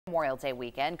Memorial Day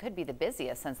weekend could be the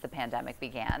busiest since the pandemic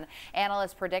began.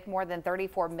 Analysts predict more than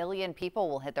 34 million people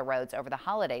will hit the roads over the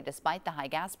holiday despite the high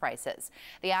gas prices.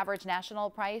 The average national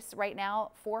price right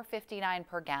now, $4.59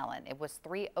 per gallon. It was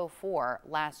 $3.04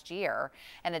 last year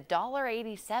and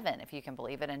 $1.87, if you can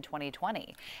believe it, in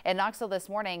 2020. In Knoxville this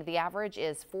morning, the average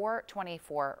is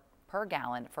 $4.24 per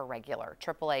gallon for regular.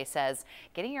 AAA says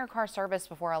getting your car serviced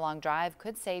before a long drive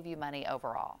could save you money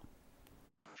overall.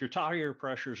 If your tire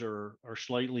pressures are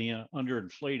slightly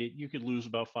underinflated, you could lose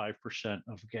about 5%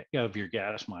 of your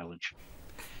gas mileage.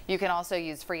 You can also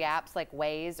use free apps like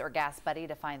Waze or Gas Buddy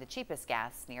to find the cheapest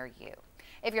gas near you.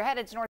 If you're headed to North